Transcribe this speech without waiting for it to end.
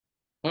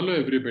Hello,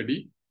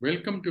 everybody.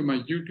 Welcome to my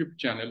YouTube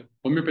channel,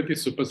 Homoeopathy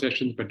Super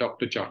Sessions by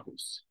Dr.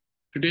 Charcos.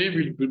 Today,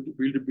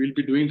 we'll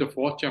be doing the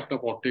fourth chapter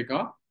of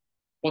Ortega,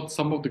 what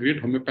some of the great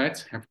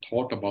homeopaths have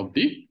thought about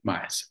the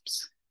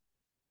miasms.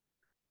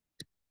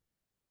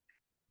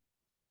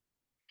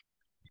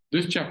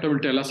 This chapter will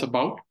tell us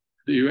about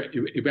the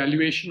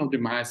evaluation of the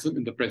miasm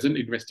in the present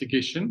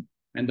investigation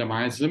and the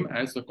miasm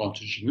as a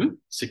constitutional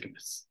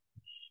sickness.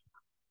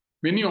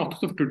 Many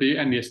authors of today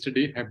and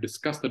yesterday have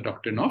discussed the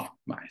doctrine of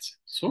miasms.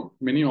 So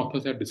many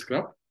authors have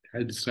described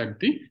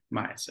the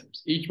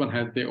miasms. Each one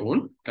has their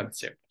own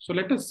concept. So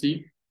let us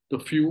see the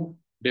few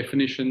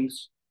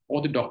definitions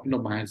or the doctrine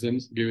of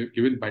miasms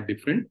given by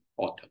different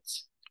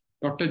authors.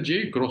 Dr.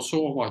 J.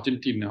 Grosso of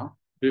Argentina,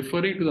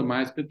 referring to the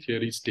miasm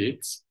theory,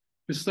 states,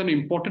 this is an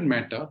important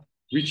matter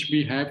which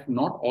we have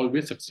not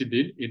always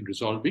succeeded in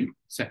resolving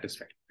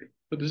satisfactorily.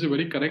 So this is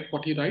very correct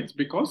what he writes,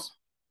 because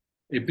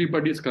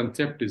everybody's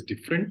concept is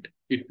different.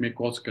 It may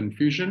cause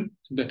confusion.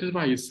 So that is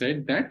why he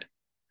said that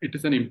it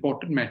is an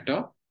important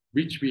matter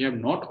which we have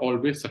not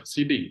always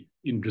succeeded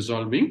in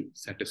resolving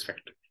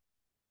satisfactorily.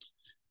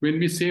 When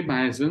we say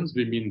miasms,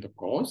 we mean the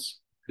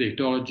cause, the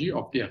etiology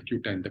of the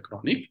acute and the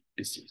chronic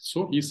disease.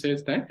 So he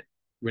says that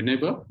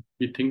whenever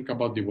we think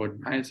about the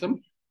word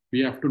miasm, we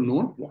have to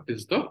know what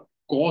is the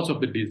cause of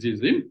the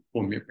disease in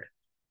homeopathy,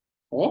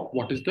 or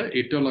what is the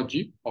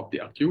etiology of the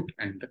acute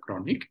and the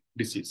chronic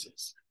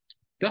diseases.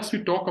 Thus,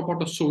 we talk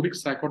about a soric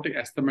psychotic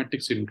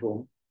asthmatic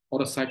syndrome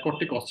or a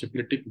psychotic or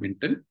syphilitic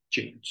mental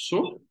change.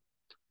 So,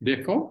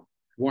 therefore,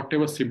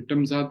 whatever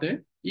symptoms are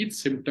there, each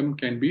symptom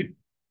can be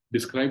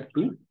described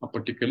to a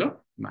particular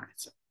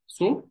miasm.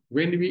 So,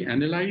 when we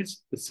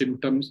analyze the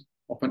symptoms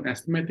of an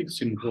asthmatic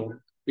syndrome,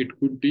 it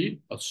could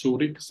be a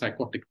soric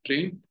psychotic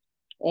train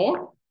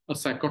or a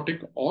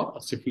psychotic or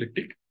a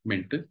syphilitic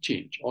mental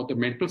change, or the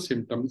mental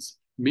symptoms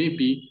may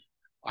be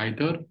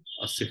either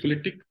a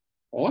syphilitic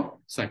or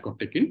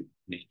psychotic in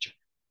nature.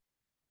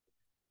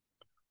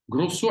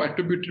 Grosso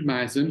attributed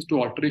miasms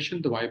to alteration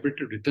in the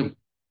vibratory rhythm,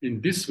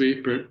 in this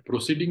way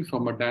proceeding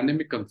from a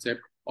dynamic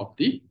concept of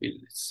the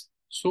illness.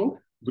 So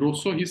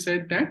Grosso, he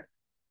said that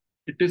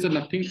it is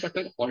nothing but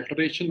an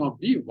alteration of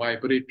the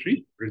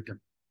vibratory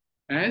rhythm.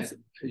 As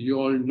you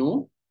all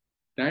know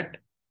that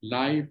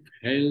life,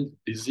 health,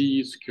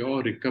 disease,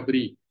 cure,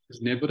 recovery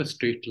is never a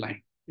straight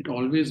line. It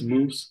always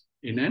moves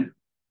in an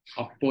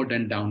upward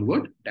and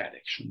downward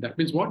direction. That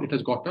means what? It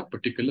has got a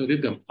particular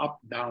rhythm, up,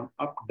 down,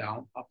 up,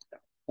 down, up, down,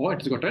 or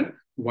it has got a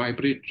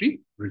vibratory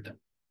rhythm.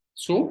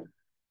 So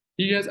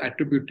he has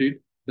attributed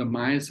the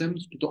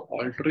miasms to the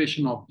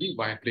alteration of the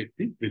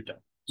vibratory rhythm.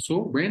 So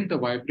when the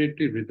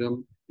vibratory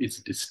rhythm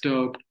is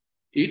disturbed,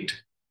 it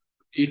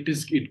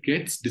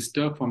gets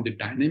disturbed from the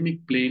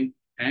dynamic plane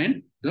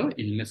and the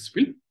illness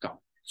will come.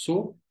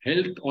 So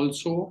health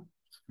also,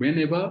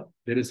 whenever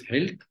there is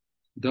health,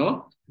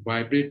 the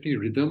vibratory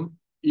rhythm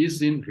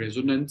is in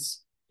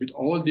resonance with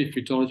all the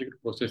physiological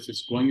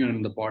processes going on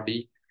in the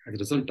body, as a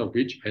result of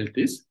which health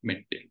is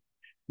maintained.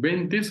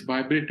 When this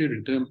vibratory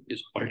rhythm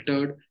is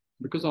altered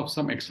because of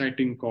some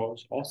exciting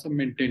cause or some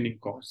maintaining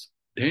cause,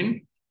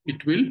 then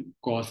it will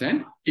cause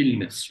an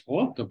illness,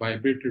 or the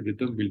vibratory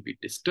rhythm will be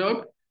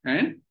disturbed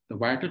and the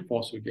vital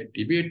force will get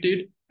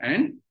deviated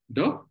and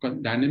the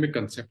dynamic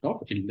concept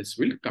of illness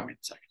will come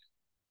inside.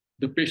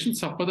 The patient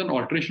suffers an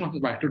alteration of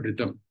the vital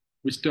rhythm,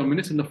 which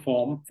terminates in the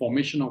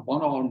formation of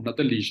one or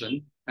another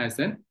lesion as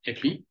an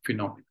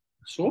epiphenomenon.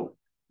 So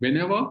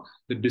whenever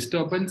the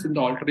disturbance in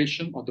the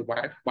alteration of the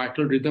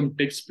vital rhythm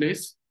takes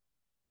place,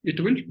 it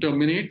will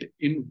terminate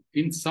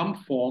in some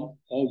form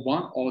or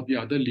one or the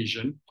other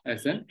lesion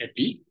as an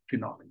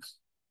epiphenomenon.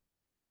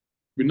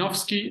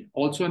 Winovsky,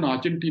 also an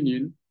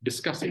Argentinian,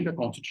 discussing the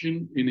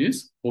constitution in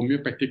his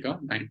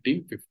Homoeopathica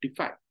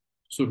 1955.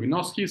 So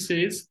Winovsky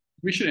says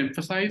we should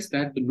emphasize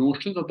that the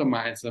notions of the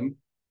miasm,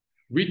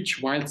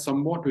 which while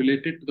somewhat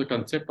related to the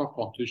concept of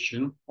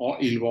constitution, are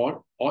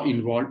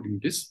involved in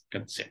this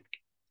concept.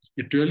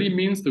 It really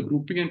means the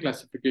grouping and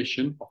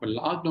classification of a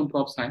large number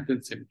of signs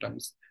and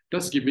symptoms,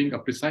 thus giving a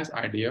precise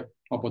idea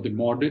about the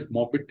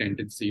morbid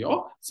tendency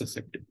or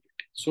susceptibility.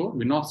 So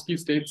Winovsky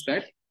states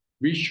that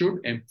we should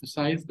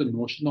emphasize the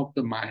notion of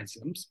the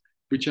miasms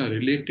which are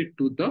related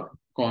to the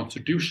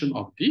constitution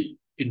of the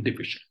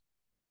individual.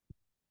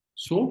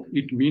 So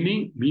it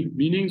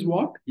meanings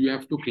what? You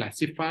have to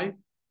classify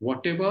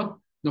whatever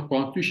the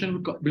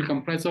constitution will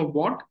comprise of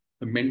what?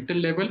 The mental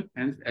level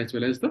and as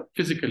well as the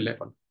physical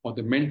level, or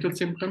the mental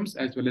symptoms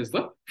as well as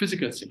the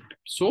physical symptoms.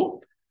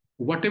 So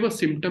whatever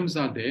symptoms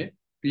are there,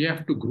 we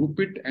have to group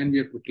it and we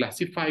have to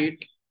classify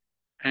it.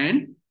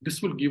 And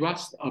this will give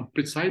us a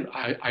precise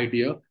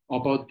idea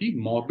about the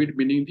morbid,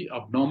 meaning the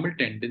abnormal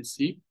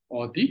tendency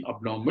or the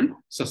abnormal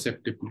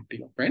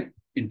susceptibility of an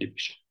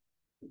individual.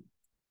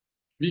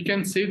 We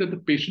can say that the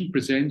patient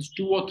presents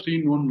 2 or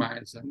 3 known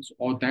miasms,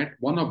 or that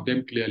one of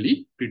them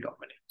clearly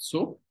predominates.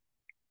 So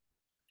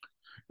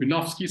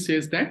Winovsky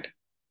says that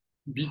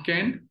we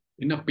can,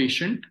 in a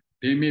patient,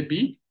 there may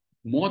be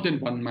more than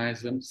one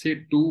miasm,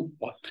 say 2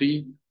 or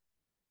 3,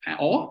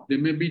 or there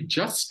may be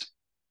just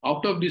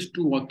out of these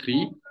 2 or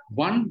 3,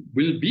 one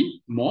will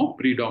be more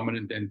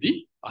predominant than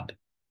the other.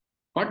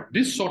 But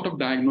this sort of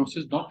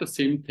diagnosis is not the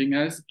same thing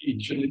as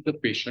initially the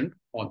patient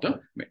or the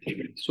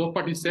medical. So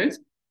what he says,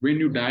 when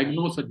you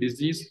diagnose a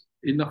disease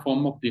in the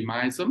form of the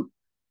miasm,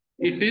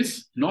 it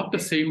is not the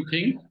same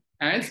thing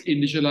as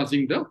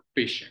initializing the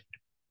patient.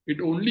 It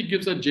only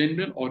gives a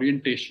general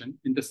orientation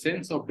in the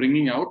sense of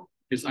bringing out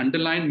his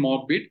underlying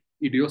morbid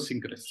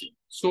idiosyncrasy.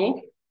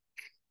 So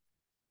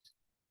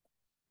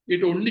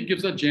it only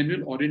gives a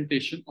general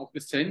orientation of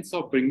the sense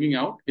of bringing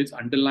out its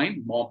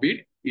underlying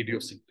morbid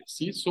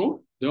idiosyncrasy.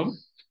 So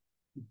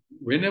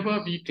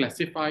whenever we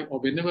classify or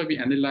whenever we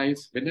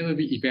analyze, whenever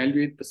we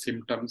evaluate the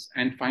symptoms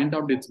and find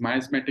out its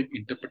miasmatic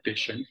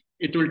interpretation,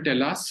 it will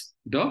tell us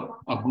the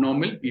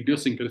abnormal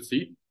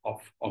idiosyncrasy of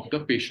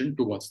the patient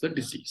towards the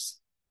disease.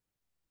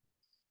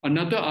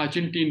 Another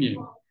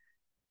Argentinian,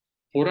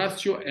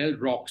 Horacio L.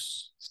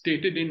 Rox,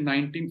 stated in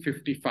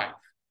 1955,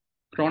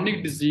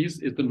 chronic disease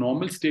is the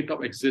normal state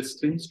of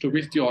existence to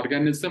which the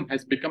organism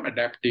has become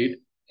adapted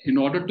in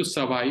order to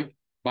survive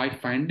by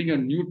finding a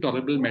new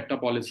tolerable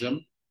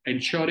metabolism,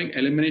 ensuring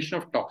elimination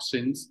of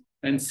toxins,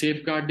 and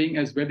safeguarding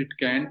as well it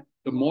can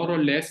the more or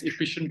less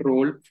efficient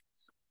role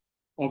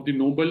of the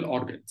noble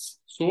organs.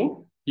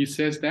 So he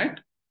says that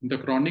the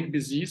chronic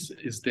disease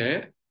is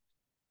there.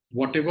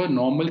 Whatever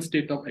normal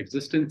state of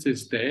existence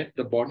is there,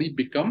 the body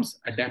becomes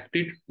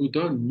adapted to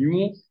the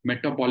new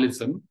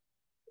metabolism,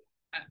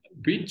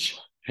 which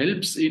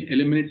helps in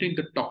eliminating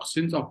the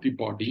toxins of the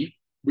body,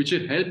 which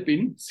will help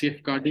in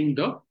safeguarding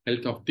the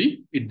health of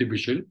the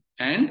individual,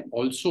 and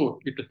also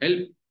it will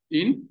help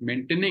in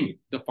maintaining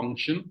the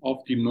function of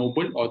the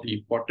noble or the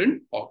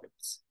important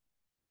organs.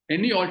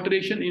 Any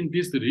alteration in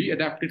these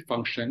readapted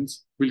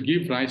functions will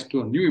give rise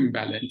to a new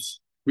imbalance,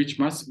 which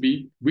must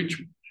be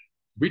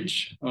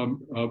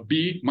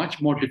be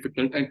much more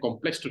difficult and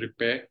complex to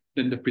repair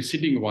than the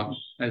preceding one,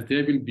 as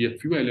there will be a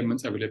few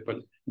elements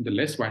available in the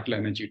less vital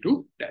energy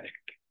to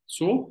direct.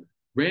 So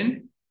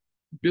when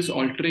this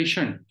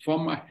alteration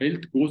from a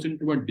health goes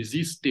into a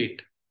disease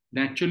state,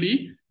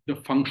 naturally the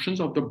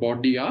functions of the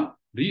body are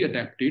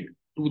readapted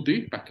to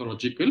the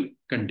pathological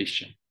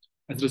condition,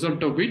 as a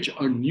result of which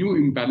a new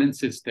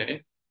imbalance is there,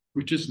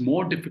 which is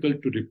more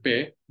difficult to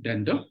repair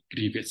than the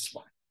previous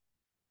one.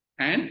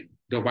 And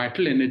the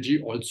vital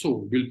energy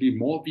also will be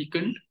more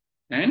weakened,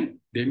 and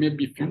there may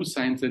be few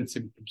signs and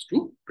symptoms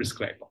to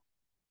prescribe.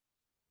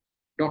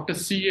 Dr.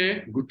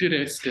 C.A.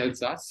 Gutierrez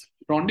tells us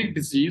chronic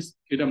disease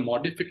is a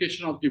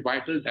modification of the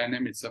vital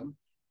dynamism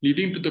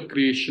leading to the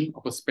creation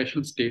of a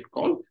special state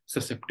called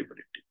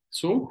susceptibility.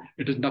 So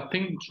it is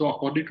nothing. So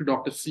according to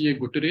Dr. C.A.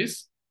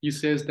 Gutierrez, he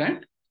says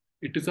that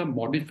it is a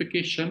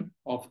modification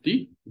of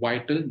the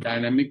vital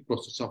dynamic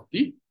process of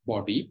the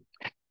body.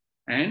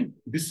 And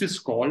this is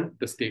called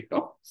the state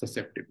of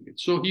susceptibility.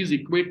 So he's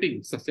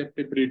equating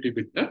susceptibility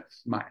with the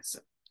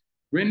miasm.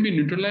 When we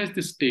neutralize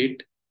the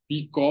state,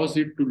 we cause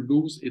it to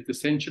lose its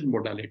essential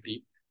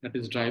modality, that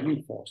is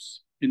driving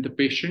force. In the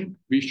patient,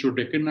 we should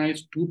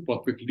recognize two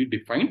perfectly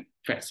defined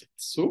facets.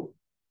 So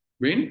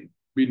when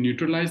we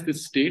neutralize the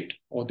state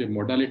or the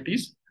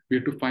modalities, we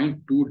have to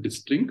find two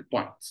distinct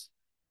points.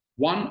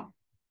 On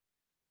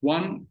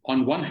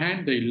one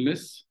hand, the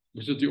illness,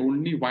 which is the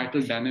only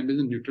vital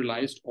dynamism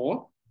neutralized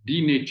or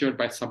denatured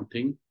by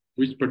something,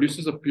 which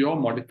produces a pure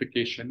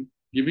modification,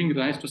 giving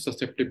rise to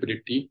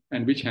susceptibility,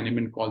 and which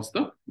Hahnemann calls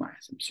the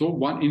miasm. So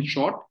in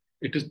short,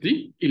 it is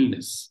the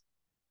illness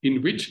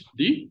in which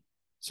the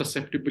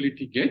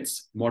susceptibility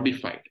gets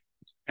modified,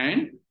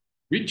 and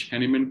which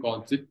Hahnemann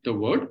calls it the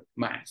word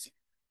miasm.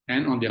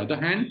 And on the other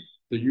hand,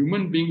 the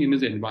human being in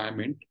his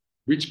environment,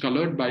 which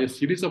colored by a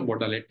series of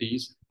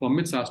modalities,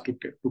 permits us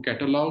to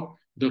catalog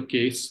the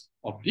case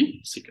of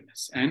the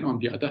sickness. And on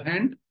the other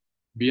hand,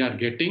 we are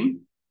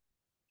getting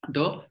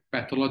the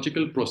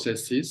pathological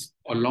processes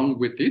along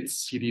with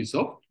its series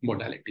of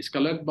modalities.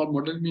 Colored by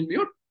model means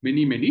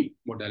many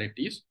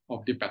modalities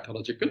of the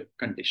pathological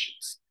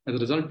conditions, as a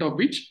result of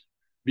which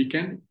we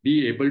can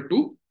be able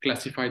to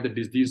classify the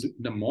disease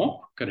in a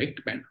more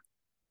correct manner.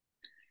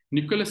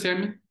 Nicholas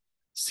M.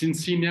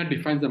 Cincinnati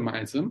defines the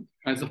miasm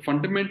as a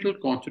fundamental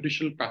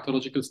constitutional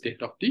pathological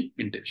state of the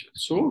individual.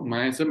 So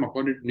miasm,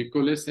 according to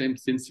Nicholas M.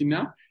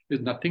 Cincinnati, is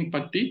nothing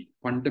but the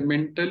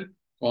fundamental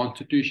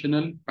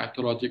constitutional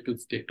pathological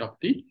state of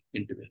the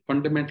individual.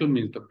 Fundamental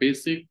means the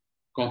basic,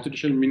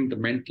 constitutional means the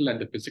mental and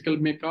the physical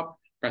makeup,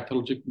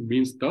 pathologic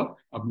means the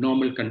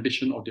abnormal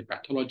condition of the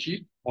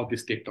pathology or the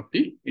state of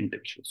the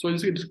individual. So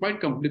it is quite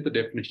complete, the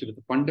definition of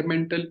the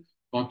fundamental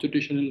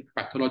constitutional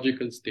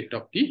pathological state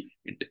of the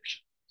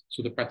individual.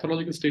 So the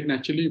pathological state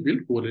naturally will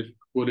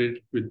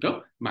correlate with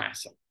the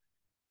miasm.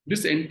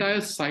 This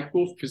entire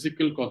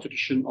psychophysical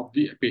constitution of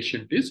the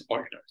patient is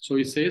altered. So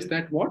he says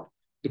that what?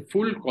 The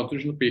full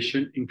constitutional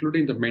patient,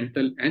 including the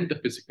mental and the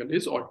physical,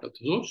 is altered.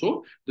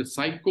 So the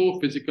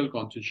psychophysical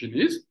constitution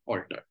is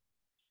altered.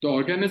 The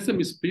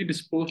organism is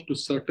predisposed to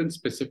certain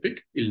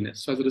specific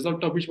illness. So as a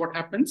result of which, what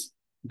happens?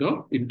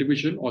 The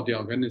individual or the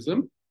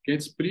organism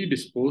gets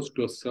predisposed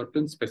to a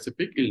certain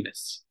specific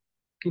illness,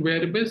 to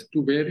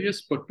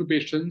various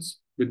perturbations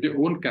with their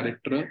own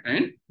character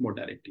and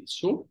modality.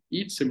 So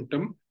each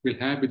symptom will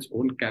have its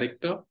own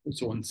character,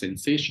 its own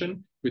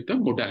sensation with the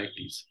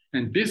modalities.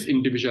 And this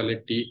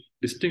individuality,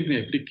 distinct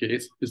in every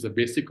case, is the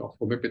basic of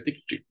homeopathic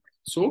treatment.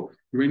 So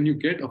when you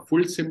get a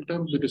full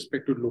symptom with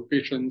respect to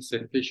location,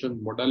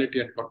 sensation, modality,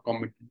 and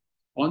concomitant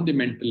on the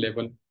mental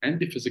level and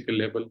the physical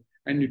level,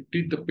 and you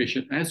treat the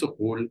patient as a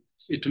whole,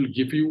 it will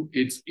give you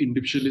its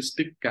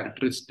individualistic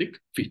characteristic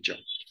feature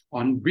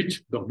on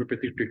which the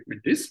homeopathic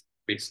treatment is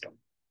based on.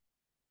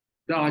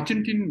 The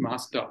Argentine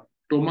master,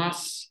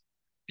 Thomas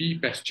P.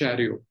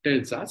 Pescario,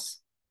 tells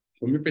us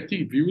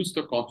homeopathy views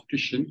the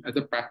constitution as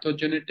a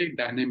pathogenetic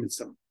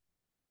dynamism,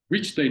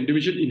 which the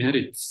individual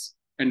inherits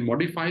and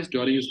modifies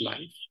during his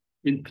life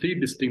in three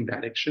distinct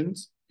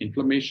directions: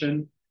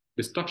 inflammation,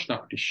 destruction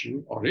of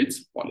tissue, or its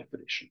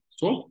proliferation.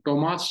 So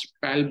Thomas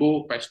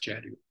Palbo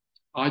Pescario,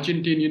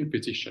 Argentinian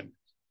physician,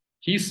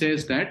 he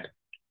says that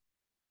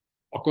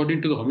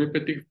according to the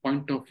homeopathic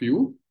point of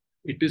view,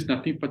 it is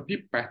nothing but the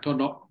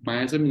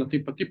miasm,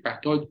 nothing but the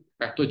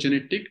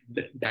pathogenetic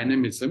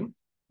dynamism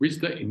which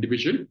the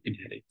individual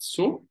inherits.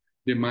 So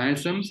the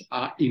miasms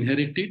are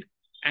inherited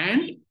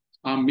and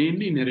are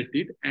mainly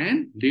inherited,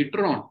 and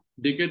later on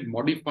they get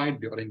modified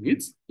during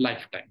its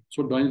lifetime.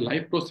 So during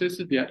life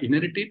processes, they are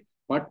inherited,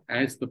 but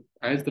as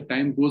the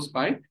time goes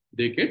by,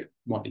 they get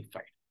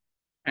modified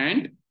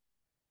and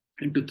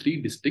into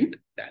three distinct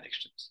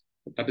directions.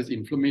 That is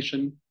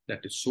inflammation,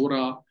 that is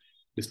sora,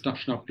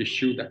 destruction of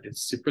tissue, that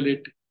is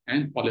syphilite,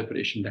 and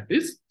proliferation, that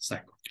is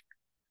psychotic.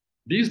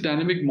 These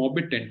dynamic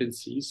morbid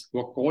tendencies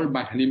were called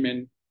by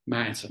Hahnemann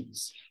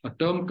miasms, a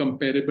term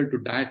comparable to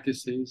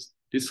diathesis,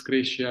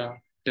 dyscrasia,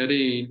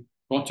 terrain,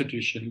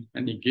 constitution,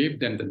 and he gave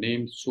them the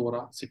name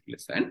sora,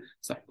 syphilis, and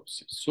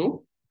psychosis.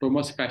 So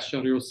Thomas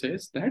Pescario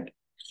says that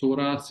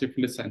sora,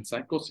 syphilis, and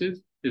psychosis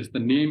is the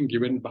name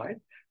given by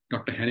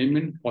Dr.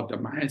 Hahnemann for the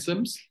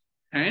miasms,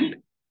 and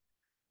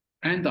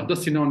the other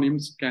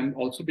synonyms can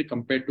also be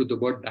compared to the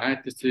word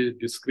diathesis,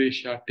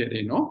 dyscrasia,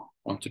 terrain, or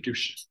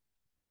constitution.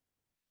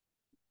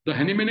 The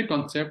Hahnemannian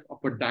concept of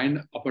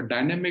a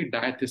dynamic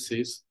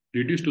diathesis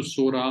reduced to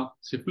sora,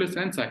 syphilis,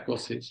 and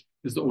psychosis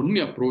is the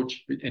only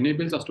approach which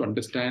enables us to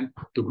understand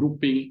the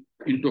grouping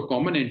into a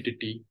common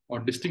entity or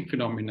distinct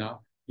phenomena,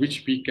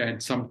 which we can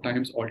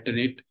sometimes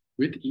alternate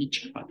with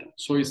each other.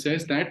 So he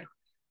says that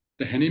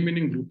the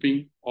Hahnemannian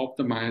grouping of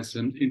the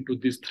miasms into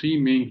these three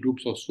main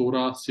groups of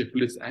sora,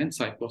 syphilis, and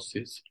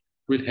psychosis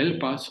will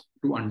help us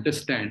to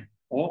understand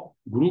or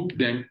group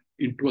them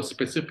into a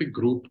specific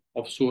group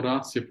of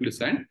sora, syphilis,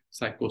 and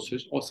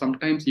psychosis, or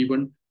sometimes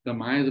even the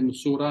miasm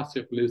sora,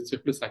 syphilis,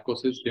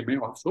 psychosis, they may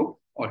also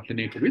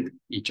alternate with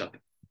each other.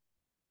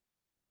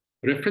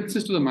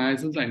 References to the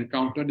miasms are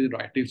encountered in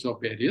writings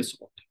of various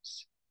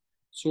authors.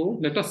 So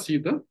let us see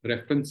the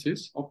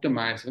references of the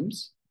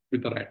miasms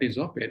with the writings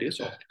of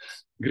various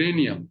authors.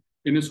 Grenium,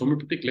 in his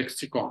homeopathic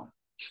lexicon,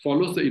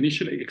 follows the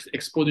initial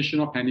exposition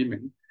of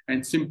Hahnemann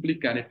and simply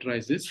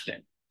characterizes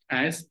them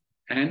as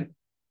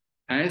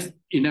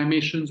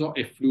emanations or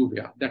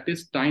effluvia, that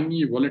is,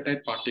 tiny volatile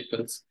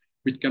particles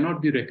which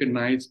cannot be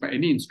recognized by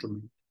any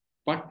instrument,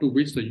 but to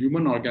which the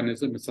human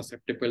organism is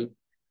susceptible.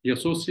 He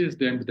associates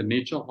them with the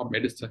nature of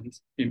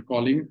medicines in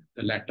calling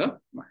the latter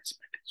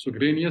miasmatic. So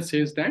Grenier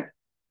says that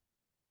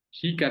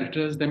he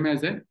characterizes them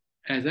as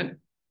an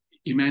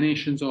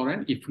emanations or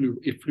an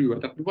effluvia.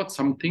 That is what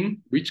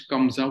something which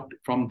comes out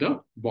from the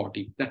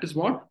body. That is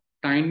what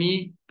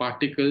tiny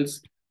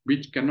particles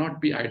which cannot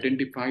be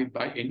identified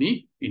by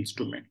any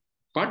instrument.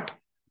 But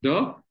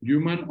the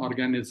human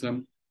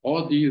organism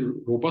or the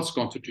robust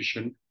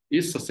constitution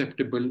is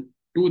susceptible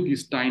to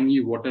these tiny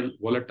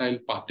volatile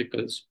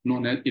particles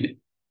known as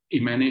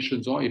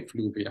emanations or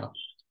effluvia,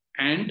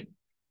 and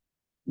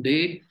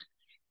they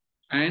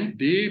can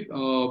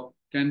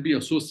be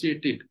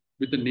associated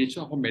with the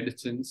nature of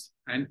medicines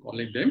and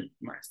calling them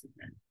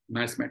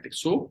miasmatic.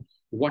 So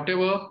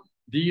whatever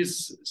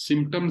these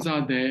symptoms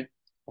are there,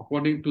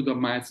 according to the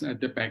miasm at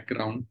the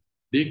background,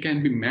 they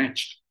can be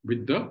matched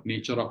with the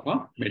nature of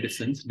our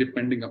medicines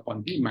depending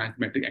upon the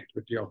miasmatic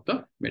activity of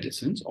the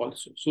medicines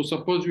also. So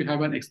suppose you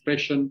have an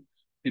expression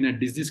in a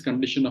disease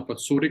condition of a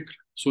psoric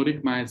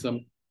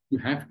miasm, you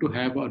have to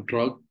have a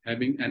drug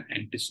having an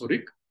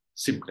antisoric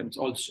symptoms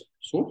also.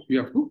 So you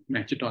have to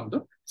match it on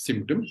the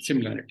symptom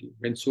similarity.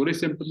 When psoric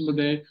symptoms are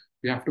there,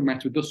 you have to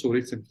match with the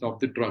psoric symptoms of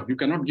the drug. You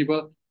cannot give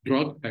a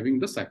drug having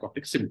the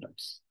psychotic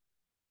symptoms.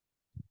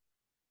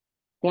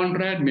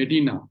 Conrad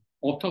Medina,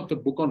 author of the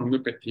book on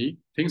homeopathy,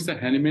 thinks that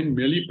Hahnemann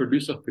merely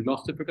produced a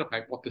philosophical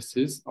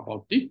hypothesis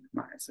about the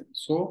miasm.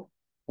 So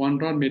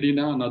Conrad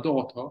Medina, another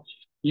author,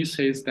 he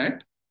says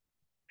that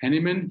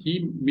Hahnemann,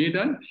 he made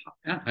a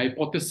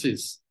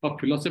hypothesis, a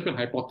philosophical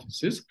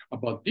hypothesis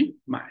about the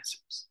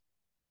miasms.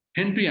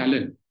 Henry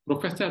Allen,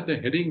 professor at the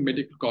Herring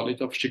Medical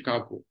College of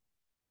Chicago,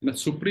 and a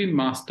supreme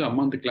master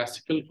among the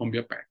classical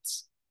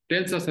homeopaths,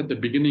 tells us at the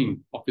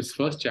beginning of his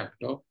first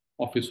chapter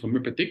of his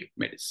homeopathic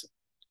medicine.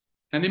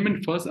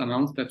 Hahnemann first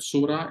announced that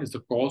sora is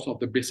the cause of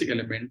the basic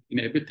element in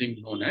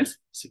everything known as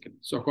sickness.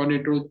 So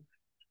according to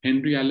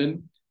Henry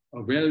Allen,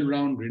 a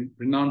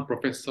well-renowned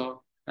professor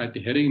at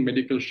the Herring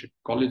Medical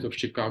College of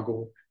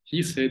Chicago,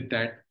 he said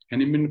that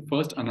Hahnemann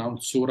first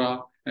announced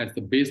SORA as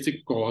the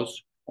basic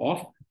cause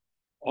of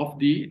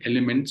the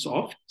elements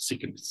of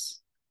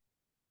sickness.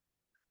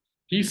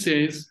 He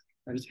says,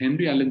 as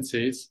Henry Allen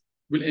says,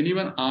 will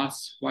anyone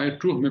ask why a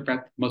true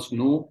homeopath must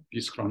know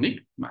these chronic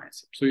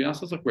miasms? So he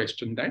asks us a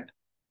question that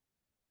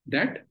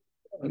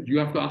you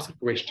have to ask a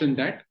question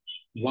that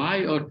why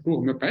a true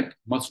homeopath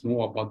must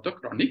know about the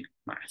chronic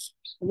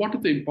miasms. What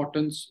is the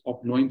importance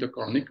of knowing the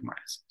chronic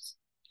miasms?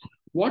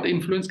 What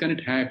influence can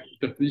it have if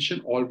the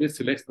physician always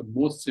selects the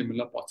most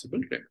similar possible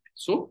remedy?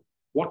 So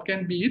what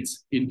can be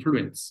its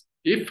influence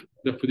if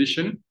the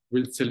physician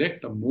will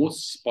select the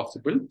most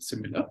possible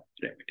similar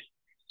remedy?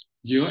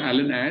 Here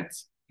Allen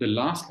adds, the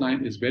last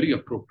line is very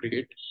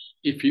appropriate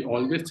if he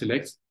always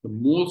selects the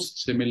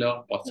most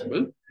similar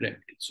possible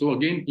remedy. So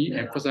again, he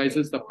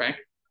emphasizes the fact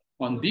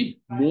on the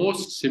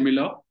most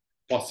similar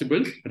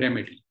possible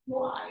remedy.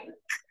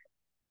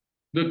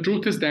 The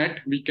truth is that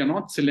we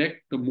cannot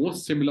select the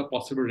most similar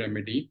possible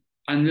remedy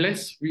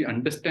unless we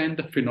understand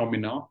the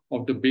phenomena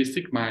of the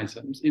basic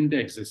miasms in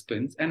their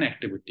existence and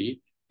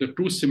activity, the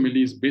true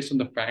similes based on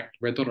the fact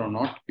whether or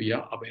not we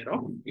are aware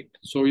of it.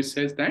 So he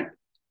says that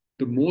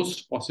the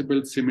most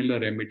possible similar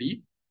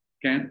remedy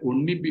can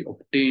only be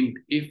obtained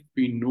if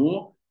we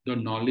know the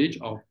knowledge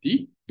of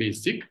the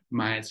basic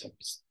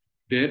miasms,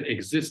 their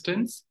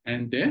existence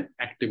and their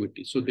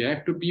activity. So they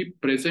have to be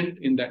present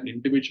in that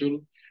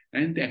individual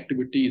and the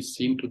activity is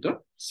seen to the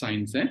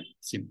signs and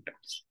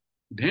symptoms.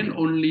 Then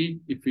only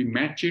if we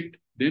match it,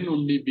 then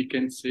only we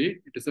can say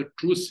it is a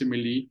true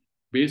simile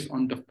based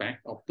on the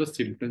fact of the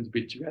symptoms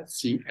which we are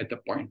seeing at the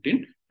point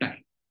in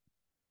time.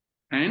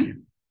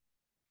 And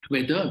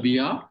whether we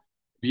are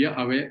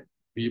aware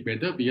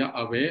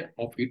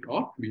of it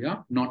or we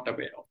are not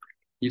aware of it.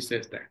 He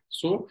says that.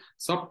 So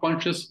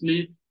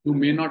subconsciously, you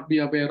may not be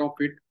aware of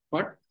it,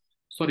 but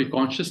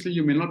consciously,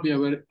 you may not be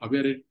aware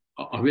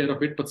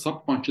of it, but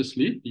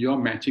subconsciously, you are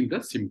matching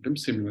the symptom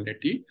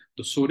similarity,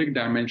 the soric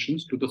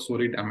dimensions to the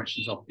soric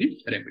dimensions of the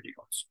remedy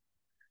also.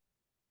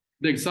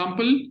 The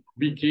example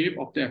we gave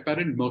of the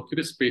apparent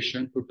mercurius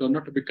patient who turned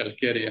out to be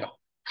calcarea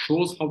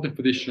shows how the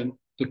physician,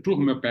 the true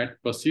homeopath,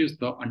 perceives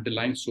the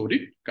underlying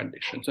soric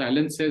condition. So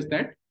Allen says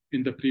that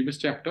in the previous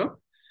chapter,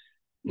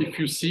 if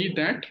you see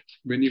that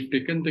when you've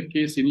taken the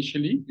case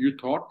initially, you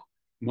thought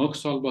Merck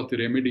salt was the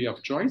remedy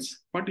of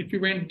choice. But if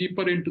you went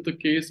deeper into the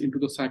case, into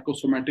the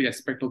psychosomatic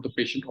aspect of the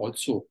patient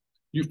also,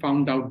 you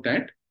found out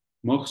that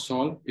Merck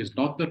salt is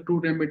not the true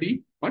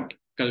remedy, but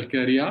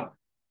calcarea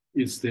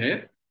is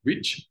there,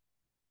 which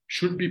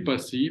should be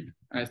perceived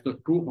as the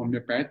true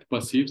homeopath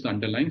perceives the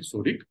underlying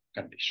soric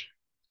condition.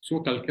 So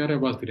calcarea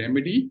was the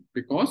remedy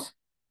because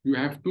you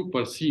have to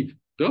perceive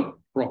the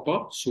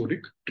proper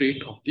soric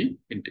trait of the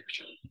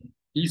individual.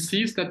 He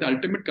sees that the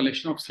ultimate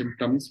collection of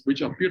symptoms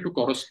which appear to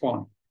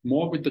correspond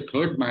more with the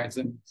third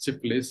miasm,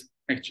 syphilis,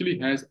 actually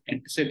has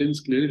antecedents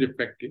clearly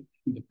reflected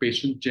in the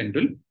patient's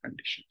general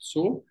condition.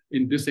 So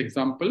in this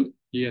example,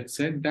 he had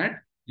said that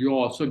you're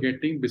also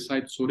getting,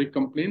 besides soric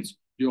complaints,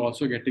 you're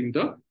also getting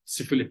the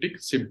syphilitic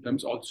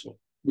symptoms also,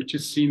 which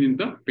is seen in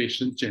the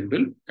patient's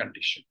general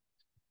condition.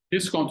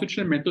 His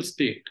constitutional mental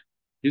state,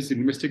 his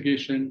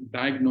investigation,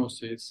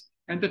 diagnosis,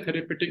 and the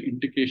therapeutic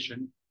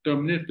indication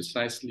terminate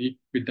precisely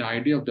with the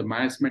idea of the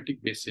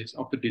miasmatic basis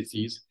of the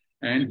disease,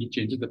 and he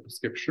changes the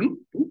prescription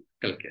to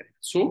calcarea.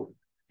 So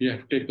we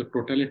have to take the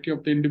totality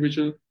of the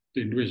individual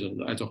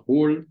as a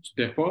whole. So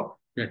therefore,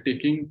 we are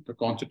taking the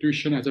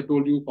constitution, as I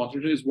told you,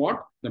 constitution is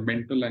what? The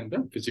mental and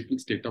the physical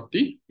state of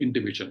the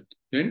individual.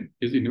 Then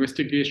his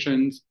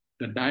investigations,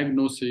 the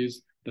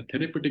diagnosis, the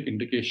therapeutic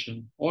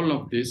indication, all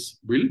of this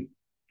will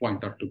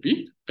point out to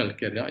be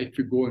calcarea if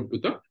you go into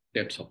the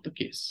depths of the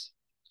case.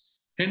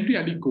 Henry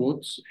Allen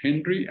quotes,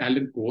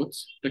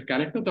 the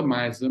character of the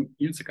miasm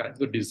is the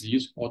character of the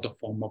disease or the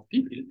form of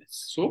the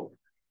illness. So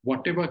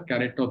whatever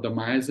character of the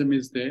miasm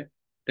is there,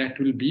 that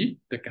will be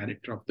the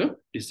character of the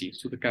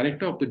disease. So the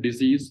character of the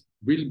disease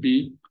will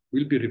be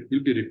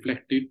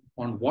reflected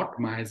on what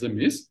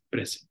miasm is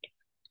present.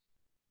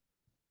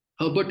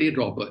 Herbert A.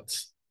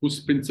 Roberts, whose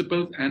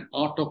Principles and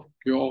Art of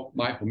Cure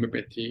by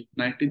Homoeopathy,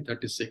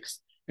 1936,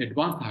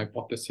 advanced the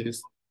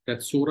hypothesis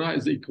that SORA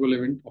is the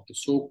equivalent of the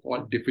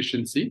so-called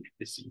deficiency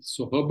disease.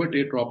 So Herbert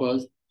A.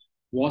 Roberts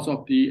was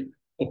of the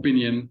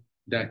opinion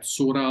that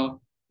SORA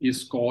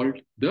is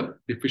called the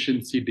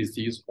deficiency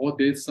disease, or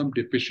there's some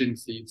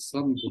deficiency,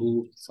 some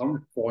groove,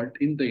 some fault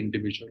in the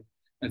individual,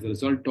 as a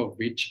result of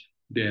which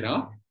there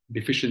are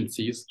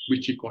deficiencies,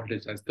 which he called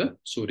it as the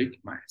soric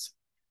miasm.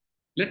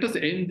 Let us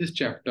end this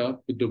chapter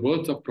with the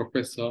words of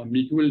Professor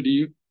Miguel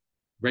de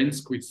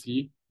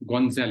Vinsquisi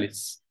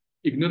Gonzalez.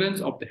 Ignorance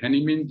of the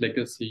Hahnemann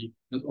legacy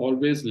has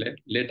always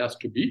led us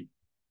to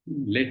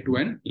to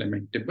an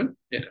lamentable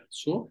error.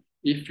 So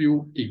if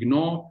you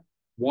ignore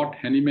what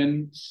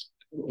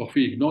if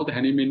you ignore the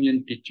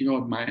Hahnemannian teaching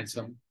of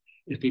miasm,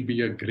 it will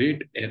be a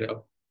great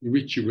error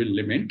which you will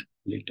lament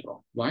later on.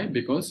 Why?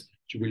 Because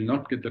you will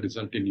not get the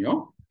result in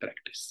your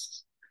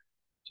practice.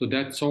 So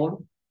that's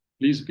all.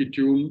 Please be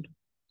tuned,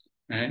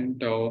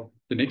 and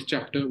The next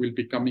chapter will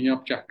be coming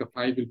up. Chapter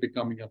 5 will be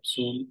coming up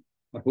soon.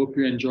 I hope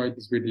you enjoyed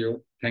this video.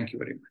 Thank you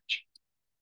very much.